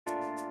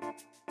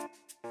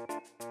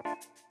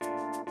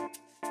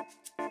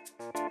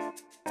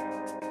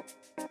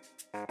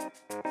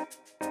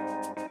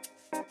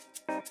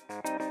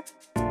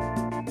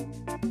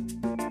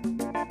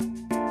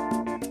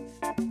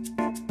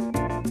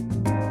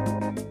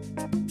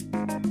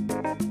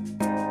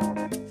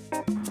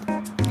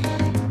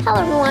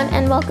Hello everyone,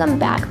 and welcome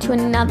back to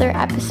another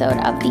episode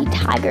of the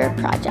Tiger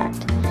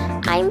Project.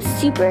 I'm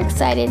super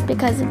excited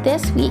because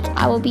this week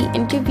I will be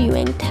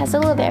interviewing Tessa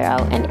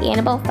Livero and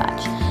Annabelle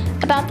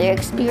Futch about their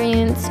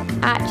experience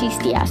at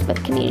GCS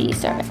with community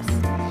service.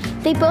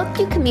 They both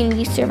do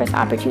community service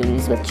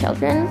opportunities with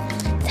children.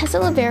 Tessa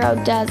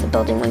Livero does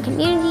Building One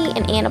Community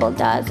and Annabelle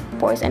does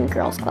Boys and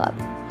Girls Club.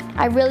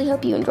 I really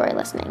hope you enjoy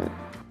listening.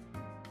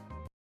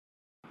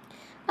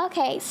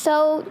 Okay,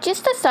 so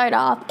just to start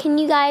off, can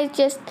you guys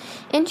just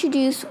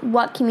introduce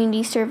what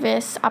community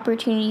service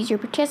opportunities you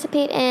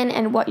participate in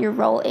and what your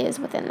role is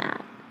within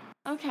that?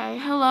 Okay,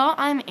 hello,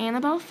 I'm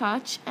Annabelle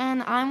Futch,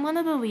 and I'm one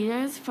of the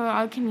leaders for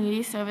our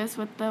community service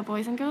with the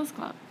Boys and Girls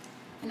Club.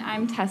 And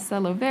I'm Tessa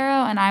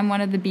Lovero, and I'm one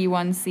of the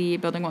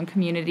B1C Building One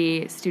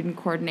Community student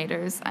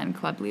coordinators and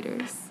club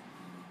leaders.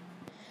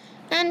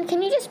 And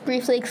can you just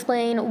briefly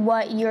explain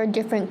what your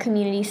different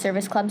community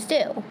service clubs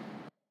do?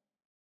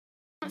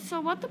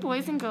 So what the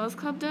Boys and Girls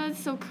Club does,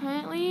 so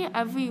currently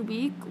every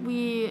week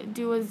we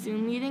do a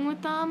Zoom meeting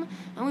with them,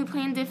 and we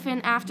plan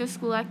different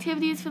after-school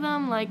activities for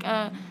them, like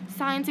a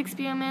science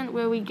experiment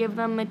where we give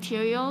them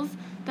materials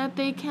that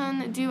they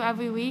can do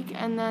every week,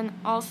 and then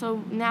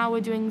also now we're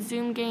doing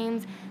Zoom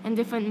games and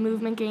different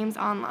movement games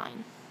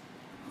online.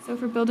 So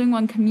for Building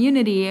One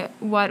Community,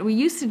 what we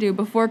used to do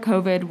before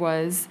COVID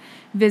was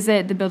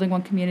visit the Building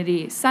One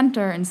Community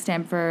Center in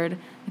Stamford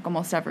like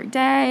almost every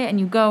day, and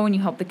you go and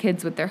you help the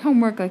kids with their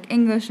homework, like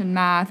English and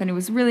math, and it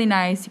was really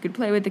nice. You could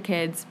play with the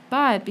kids,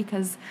 but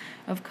because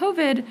of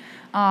COVID,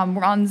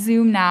 we're on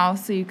Zoom now,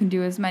 so you can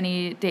do as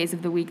many days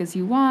of the week as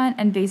you want,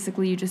 and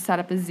basically you just set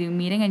up a Zoom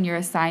meeting and you're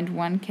assigned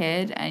one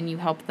kid and you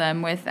help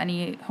them with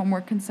any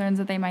homework concerns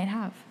that they might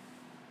have.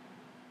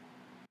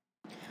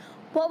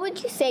 What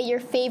would you say your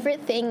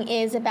favorite thing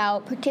is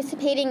about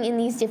participating in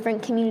these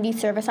different community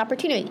service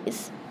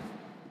opportunities?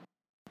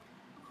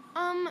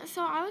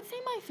 So I would say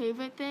my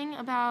favorite thing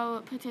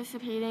about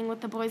participating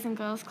with the Boys and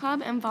Girls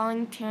Club and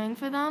volunteering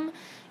for them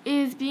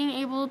is being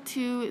able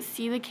to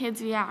see the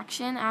kids'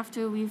 reaction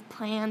after we've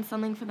planned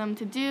something for them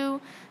to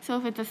do. So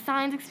if it's a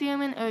science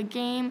experiment or a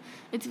game,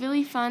 it's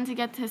really fun to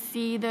get to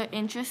see their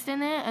interest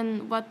in it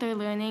and what they're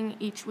learning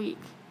each week.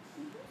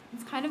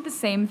 It's kind of the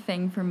same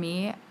thing for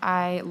me.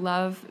 I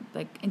love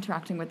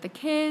interacting with the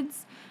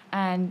kids,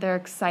 and their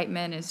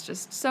excitement is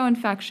just so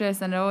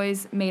infectious, and it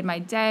always made my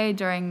day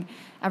during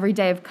every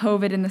day of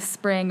COVID in the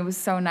spring. It was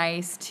so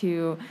nice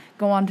to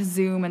go on to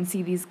Zoom and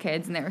see these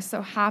kids, and they were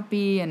so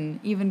happy, and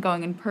even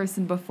going in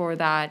person before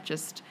that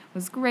just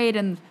was great,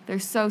 and they're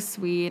so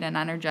sweet and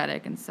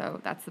energetic, and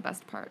so that's the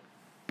best part.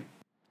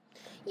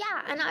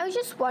 Yeah, and I was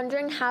just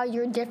wondering how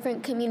your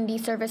different community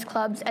service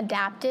clubs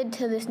adapted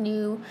to this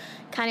new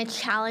kind of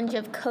challenge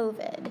of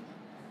COVID.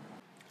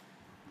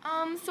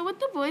 So with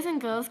the Boys and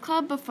Girls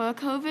Club before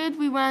COVID,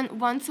 we went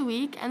once a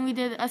week and we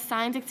did a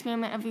science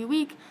experiment every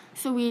week.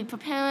 So we'd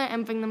prepare it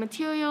and bring the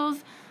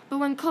materials. But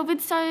when COVID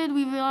started,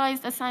 we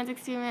realized a science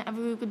experiment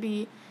every week would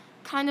be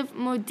kind of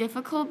more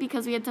difficult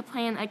because we had to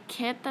plan a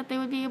kit that they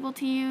would be able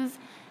to use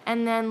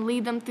and then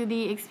lead them through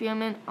the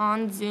experiment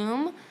on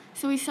Zoom.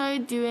 So we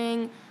started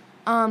doing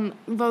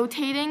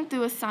rotating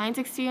through a science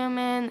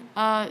experiment,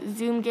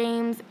 Zoom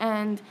games,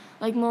 and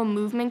more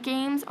movement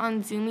games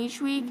on Zoom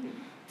each week.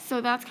 So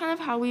that's kind of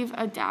how we've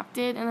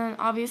adapted, and then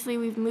obviously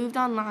we've moved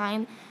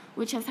online,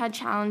 which has had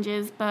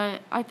challenges,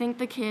 but I think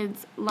the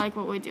kids like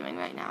what we're doing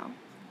right now.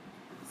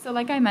 So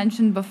like I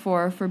mentioned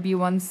before, for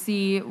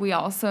B1C, we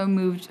also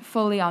moved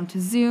fully onto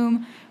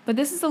Zoom, but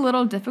this is a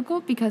little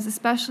difficult because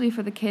especially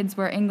for the kids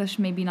where English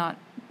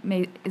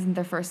isn't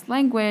their first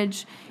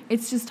language,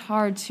 it's just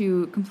hard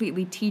to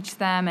completely teach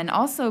them, and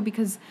also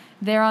because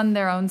they're on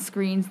their own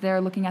screens,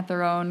 they're looking at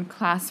their own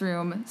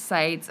classroom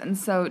sites, and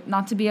so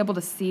not to be able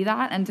to see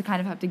that and to kind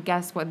of have to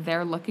guess what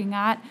they're looking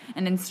at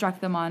and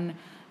instruct them on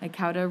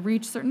how to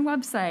reach certain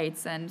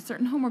websites and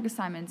certain homework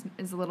assignments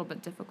is a little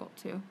bit difficult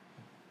too.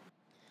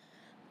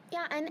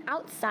 Yeah, and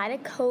outside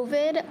of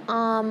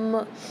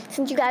COVID,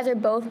 since you guys are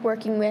both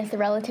working with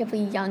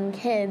relatively young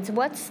kids,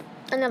 what's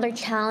another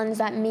challenge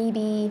that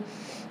maybe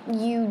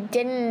you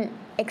didn't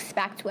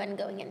expect when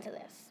going into this?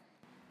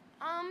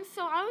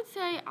 So I would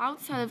say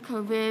outside of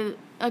COVID,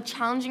 a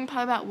challenging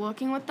part about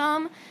working with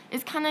them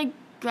is kind of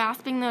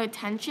grasping their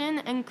attention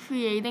and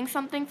creating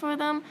something for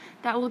them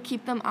that will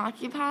keep them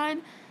occupied.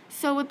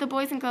 So with the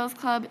Boys and Girls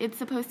Club, it's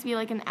supposed to be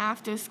like an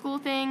after-school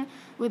thing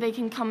where they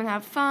can come and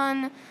have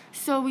fun.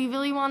 So we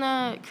really want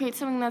to create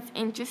something that's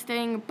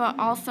interesting, but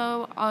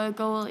also our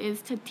goal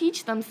is to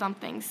teach them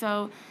something.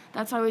 So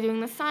that's why we're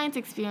doing the science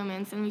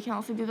experiments, and we can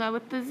also do that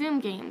with the Zoom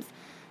games.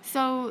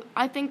 So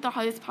I think the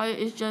hardest part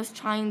is just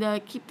trying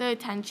to keep their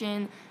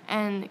attention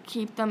and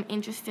keep them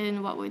interested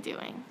in what we're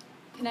doing.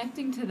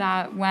 Connecting to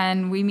that,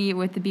 when we meet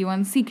with the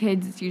B1C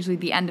kids, it's usually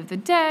the end of the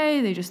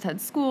day. They just had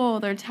school,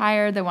 they're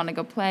tired, they want to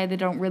go play, they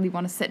don't really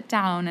want to sit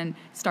down and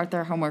start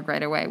their homework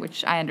right away,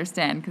 which I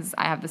understand because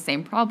I have the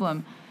same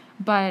problem.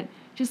 But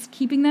just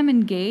keeping them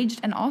engaged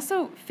and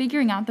also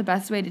figuring out the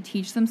best way to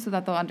teach them so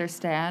that they'll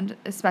understand,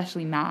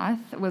 especially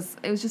math. It was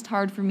just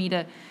hard for me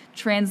to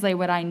translate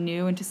what I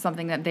knew into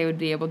something that they would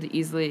be able to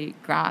easily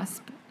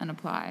grasp and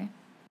apply.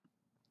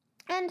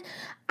 And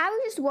I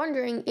was just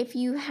wondering if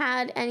you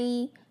had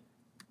any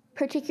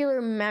particular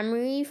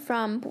memory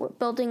from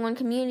Building One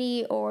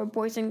Community or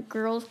Boys and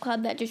Girls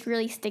Club that just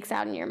really sticks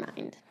out in your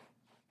mind.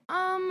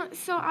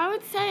 So I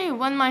would say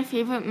one of my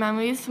favorite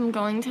memories from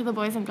going to the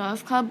Boys and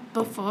Girls Club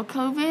before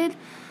COVID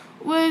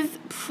was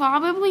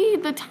probably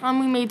the time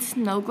we made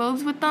snow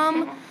globes with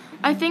them.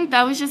 I think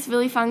that was just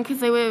really fun because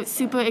they were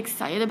super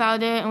excited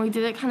about it, and we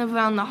did it kind of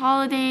around the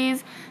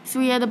holidays. So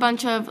we had a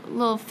bunch of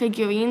little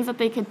figurines that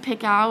they could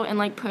pick out and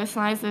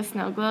personalize their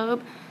snow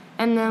globe.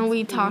 And then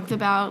we talked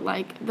about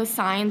the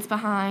science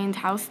behind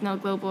how snow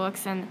globe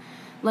works and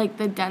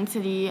the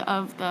density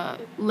of the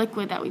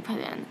liquid that we put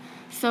in.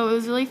 So it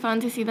was really fun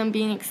to see them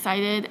being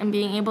excited and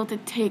being able to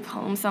take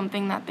home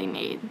something that they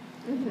made.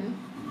 Mm-hmm.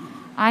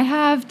 I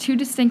have two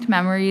distinct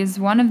memories.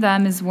 One of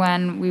them is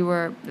when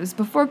it was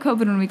before COVID,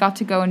 when we got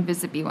to go and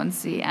visit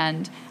B1C,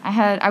 and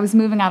I was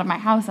moving out of my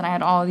house and I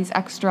had all these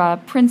extra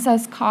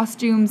princess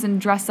costumes and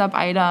dress-up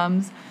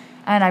items,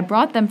 and I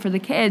brought them for the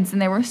kids,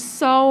 and they were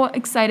so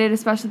excited,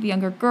 especially the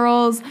younger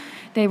girls.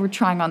 They were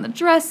trying on the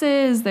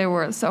dresses. They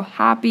were so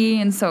happy,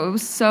 and so it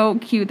was so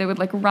cute. They would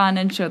run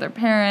and show their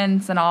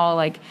parents and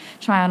all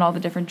try on all the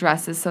different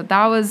dresses. So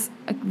that was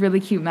a really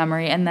cute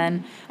memory. And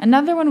then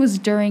another one was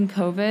during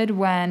COVID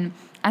when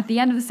at the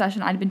end of the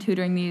session I'd been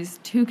tutoring these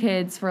two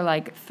kids for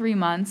 3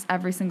 months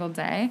every single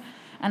day,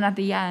 and at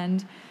the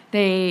end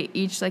they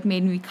each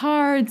made me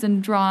cards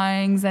and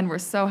drawings and were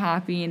so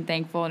happy and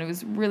thankful, and it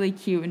was really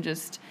cute and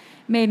just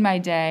made my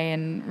day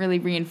and really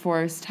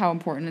reinforced how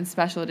important and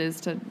special it is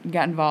to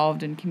get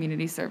involved in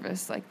community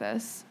service like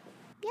this.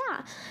 Yeah,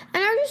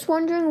 and I was just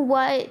wondering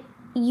what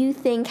you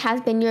think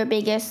has been your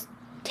biggest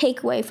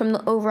takeaway from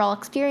the overall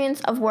experience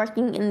of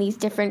working in these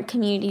different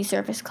community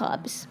service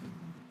clubs.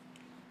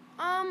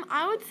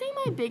 I would say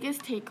my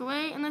biggest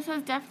takeaway, and this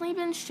has definitely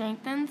been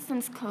strengthened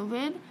since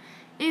COVID,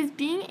 is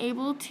being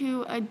able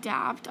to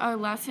adapt our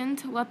lesson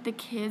to what the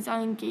kids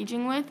are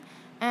engaging with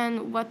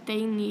and what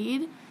they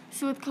need.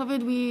 So with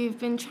COVID, we've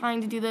been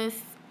trying to do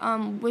this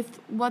with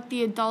what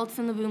the adults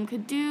in the room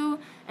could do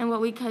and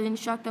what we could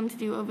instruct them to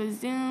do over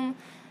Zoom.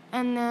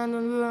 And then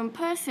when we were in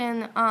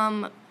person,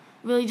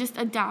 really just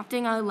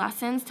adapting our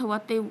lessons to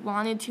what they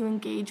wanted to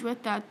engage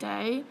with that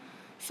day.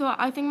 So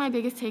I think my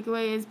biggest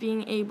takeaway is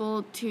being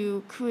able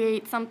to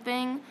create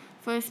something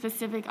for a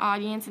specific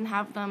audience and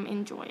have them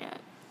enjoy it.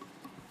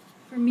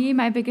 For me,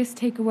 my biggest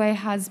takeaway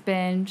has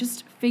been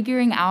just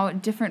figuring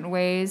out different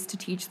ways to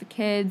teach the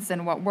kids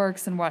and what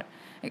works and what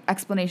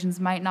explanations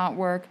might not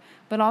work,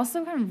 but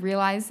also kind of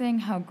realizing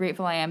how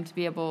grateful I am to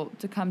be able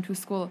to come to a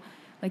school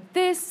like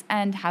this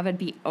and have it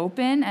be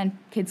open and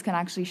kids can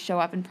actually show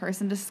up in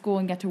person to school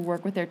and get to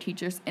work with their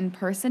teachers in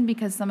person,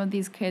 because some of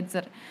these kids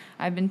that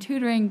I've been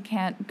tutoring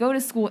can't go to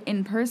school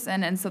in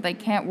person, and so they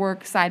can't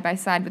work side by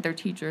side with their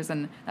teachers,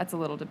 and that's a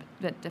little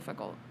bit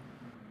difficult.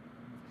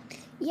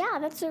 Yeah,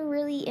 that's a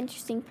really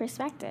interesting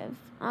perspective.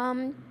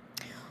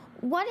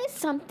 What is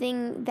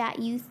something that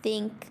you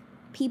think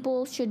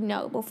people should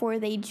know before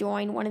they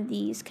join one of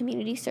these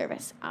community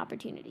service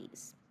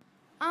opportunities?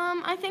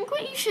 I think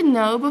what you should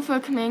know before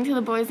committing to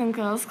the Boys and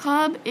Girls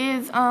Club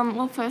is,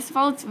 well, first of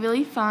all, it's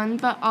really fun,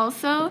 but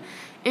also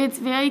it's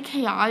very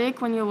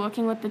chaotic when you're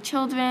working with the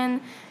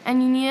children,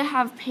 and you need to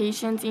have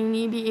patience, and you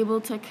need to be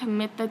able to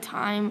commit the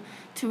time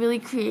to really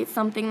create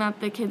something that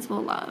the kids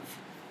will love.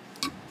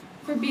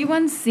 For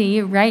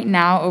B1C, right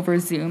now over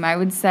Zoom, I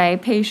would say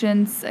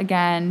patience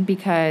again,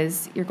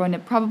 because you're going to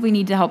probably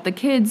need to help the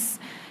kids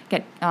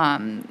get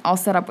all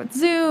set up with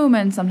Zoom,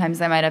 and sometimes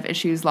they might have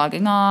issues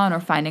logging on or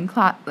finding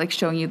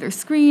showing you their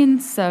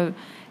screens. So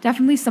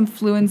definitely some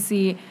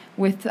fluency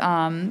with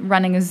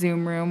running a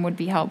Zoom room would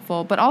be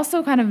helpful, but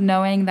also kind of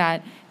knowing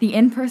that the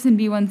in-person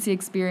B1C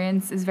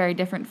experience is very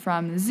different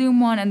from the Zoom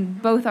one, and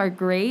both are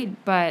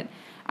great, but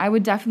I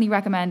would definitely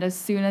recommend, as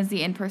soon as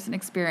the in-person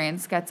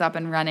experience gets up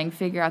and running,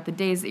 figure out the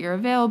days that you're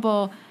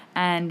available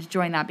and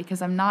join that,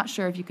 because I'm not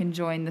sure if you can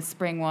join the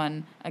spring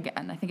one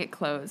again. I think it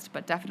closed,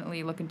 but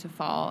definitely look into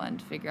fall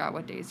and figure out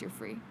what days you're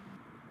free.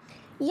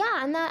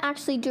 Yeah, and that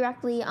actually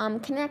directly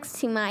connects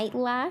to my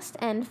last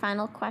and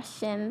final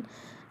question.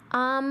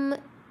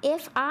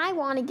 If I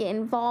want to get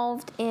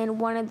involved in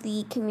one of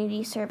the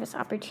community service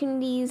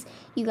opportunities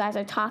you guys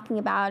are talking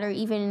about, or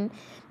even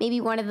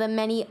maybe one of the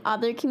many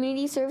other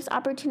community service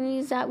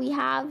opportunities that we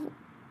have,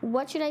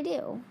 what should I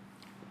do?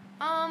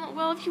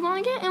 Well, if you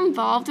want to get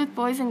involved with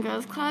Boys and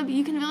Girls Club,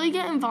 you can really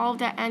get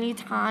involved at any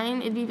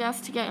time. It'd be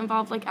best to get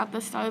involved at the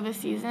start of the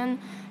season,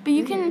 but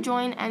you can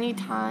join any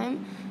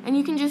time, and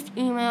you can just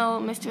email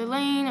Mr.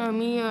 Lane or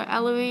me or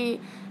Ellery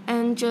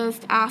and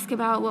just ask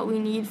about what we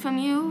need from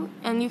you.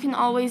 And you can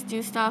always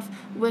do stuff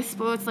with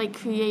sports, like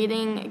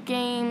creating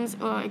games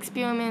or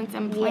experiments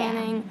and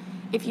planning,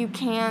 if you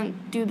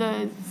can't do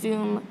the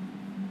Zoom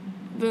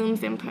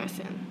rooms in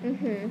person.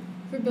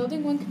 Mm-hmm. For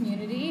Building One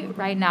Community,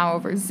 right now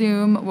over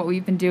Zoom, what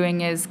we've been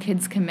doing is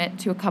kids commit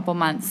to a couple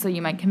months. So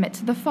you might commit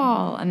to the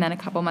fall, and then a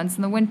couple months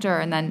in the winter,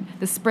 and then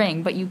the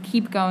spring. But you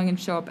keep going and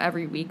show up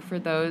every week for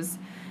those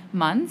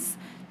months.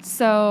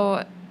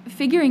 So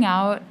figuring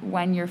out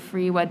when you're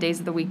free, what days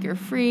of the week you're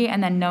free,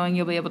 and then knowing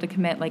you'll be able to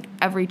commit like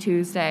every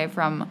Tuesday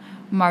from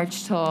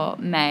March till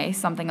May,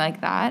 something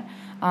like that.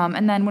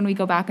 And then when we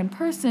go back in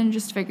person,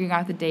 just figuring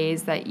out the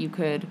days that you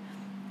could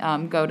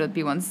go to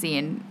B1C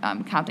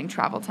and counting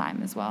travel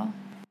time as well.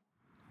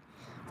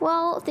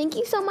 Well, thank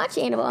you so much,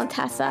 Annabelle and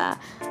Tessa,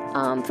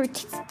 for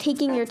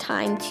taking your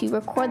time to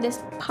record this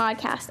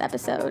podcast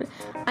episode.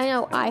 I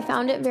know I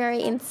found it very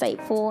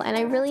insightful, and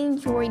I really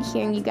enjoyed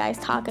hearing you guys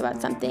talk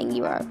about something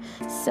you are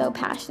so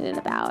passionate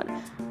about.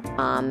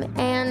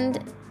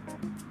 And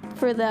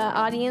for the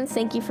audience,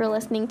 thank you for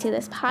listening to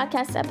this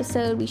podcast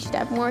episode. We should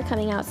have more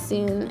coming out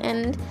soon,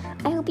 and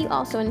I hope you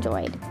also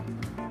enjoyed.